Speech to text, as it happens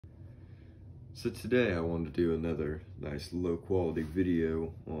So today I wanted to do another nice low quality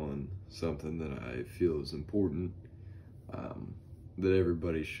video on something that I feel is important, that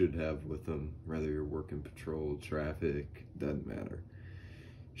everybody should have with them, whether you're working patrol, traffic, doesn't matter.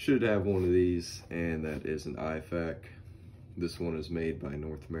 Should have one of these, and that is an IFAK. This one is made by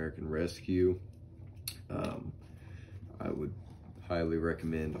North American Rescue. I would highly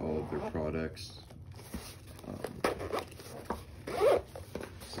recommend all of their products.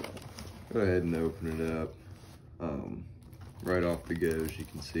 Go ahead and open it up. Right off the go, as you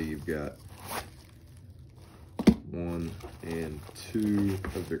can see, you've got 1 and 2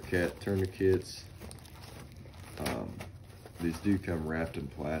 of their cat tourniquets. These do come wrapped in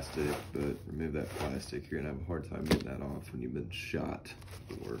plastic, but remove that plastic, you're gonna have a hard time getting that off when you've been shot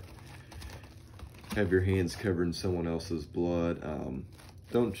or have your hands covered in someone else's blood.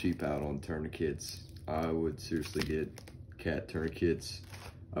 Don't cheap out on tourniquets. I would seriously get cat tourniquets.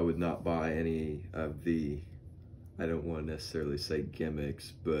 I would not buy any of the, I don't want to necessarily say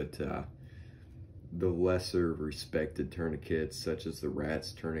gimmicks, but the lesser respected tourniquets, such as the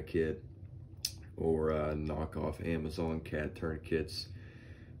Rat's tourniquet or knockoff Amazon cat tourniquets.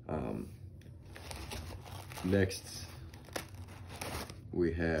 Next,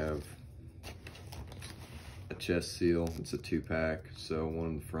 we have a chest seal. It's a 2-pack, so 1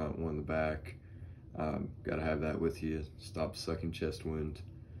 in the front, 1 in the back. Gotta have that with you. Stop sucking chest wound.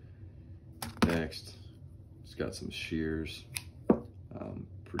 Next, it's got some shears.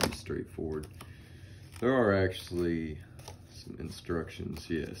 Pretty straightforward. There are actually some instructions,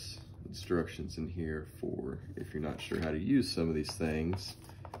 yes, instructions in here for if you're not sure how to use some of these things.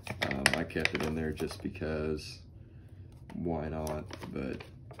 I kept it in there just because, why not? But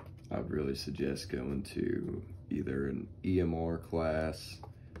I'd really suggest going to either an EMR class,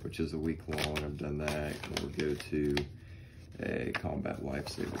 which is a week long, I've done that, or go to a combat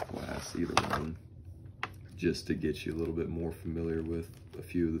lifesaver class, either one, just to get you a little bit more familiar with a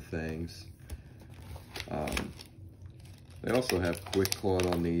few of the things. They also have quick clot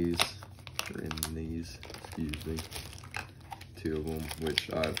on these, or in these, excuse me, 2 of them,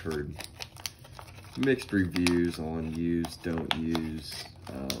 which I've heard mixed reviews on use, don't use.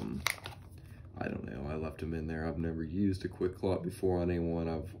 I don't know, I left them in there. I've never used a quick clot before on anyone.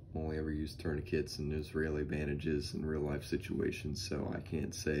 I've only ever used tourniquets and Israeli bandages in real life situations, so I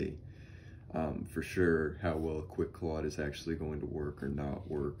can't say for sure how well a quick clot is actually going to work or not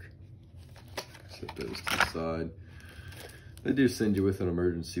work. Set those to the side. They do send you with an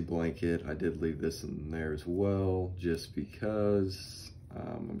emergency blanket. I did leave this in there as well, just because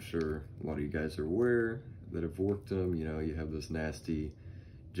I'm sure a lot of you guys are aware that have worked them. You know, you have those nasty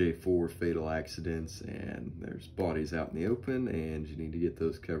J4 fatal accidents and there's bodies out in the open and you need to get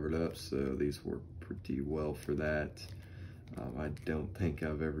those covered up, so these work pretty well for that. I don't think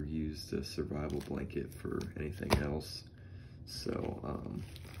I've ever used a survival blanket for anything else. So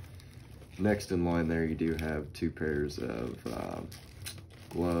next in line there, you do have 2 pairs of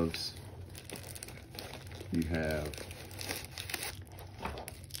gloves. You have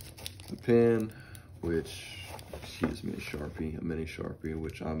a pen, which, excuse me, a mini Sharpie,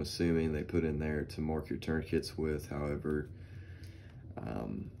 which I'm assuming they put in there to mark your tourniquets with. However,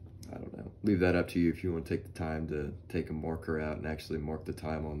 I don't know. Leave that up to you if you want to take the time to take a marker out and actually mark the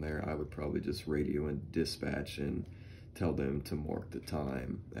time on there. I would probably just radio and dispatch and tell them to mark the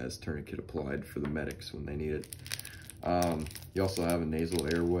time as tourniquet applied for the medics when they need it. You also have a nasal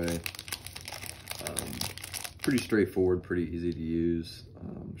airway. Pretty straightforward, pretty easy to use.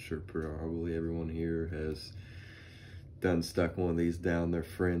 I'm sure probably everyone here has stuck one of these down their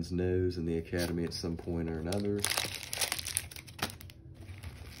friend's nose in the academy at some point or another.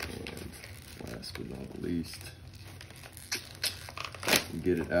 And last but not least,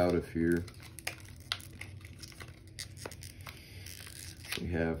 get it out of here. We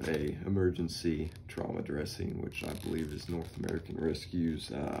have a emergency trauma dressing, which I believe is North American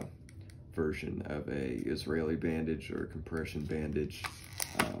Rescue's version of a Israeli bandage or compression bandage.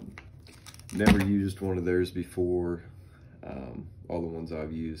 Never used one of theirs before. All the ones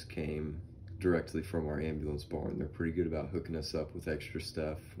I've used came directly from our ambulance barn. They're pretty good about hooking us up with extra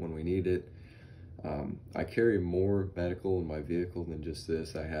stuff when we need it. I carry more medical in my vehicle than just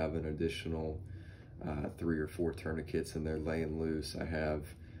this. I have an additional 3 or 4 tourniquets and they're laying loose. I have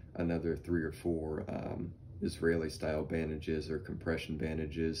another 3 or 4 Israeli style bandages or compression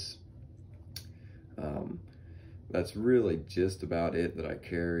bandages. That's really just about it that I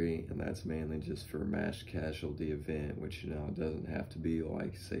carry, and that's mainly just for a mass casualty event, which, you know, it doesn't have to be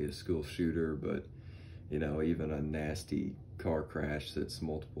like, say, a school shooter, but, you know, even a nasty car crash that's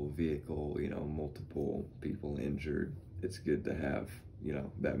multiple vehicle, you know, multiple people injured. It's good to have you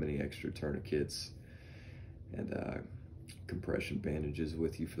know, that many extra tourniquets and compression bandages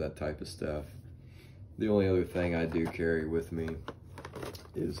with you for that type of stuff. The only other thing I do carry with me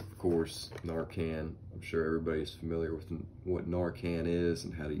is, of course, Narcan. I'm sure everybody's familiar with what Narcan is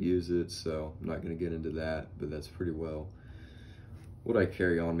and how to use it, so I'm not going to get into that, but that's pretty well what I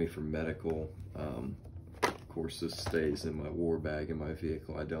carry on me for medical. Of course, this stays in my war bag in my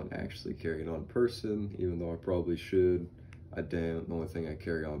vehicle. I don't actually carry it on person, even though I probably should. I don't. The only thing I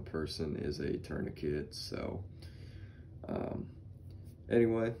carry on person is a tourniquet. So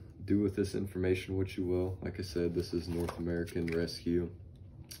anyway, do with this information what you will. Like I said, this is North American Rescue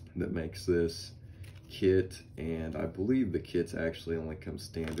that makes this kit, and I believe the kits actually only come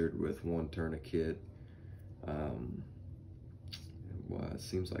standard with one tourniquet. Well, it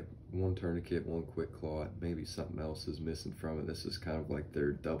seems like one tourniquet, one quick clot, maybe something else is missing from it. This is kind of like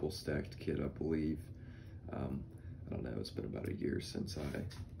their double stacked kit, I believe. I don't know, it's been about a year since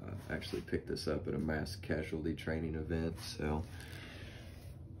I actually picked this up at a mass casualty training event. So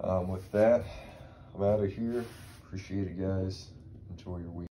with that, I'm out of here. Appreciate it, guys. Enjoy your week.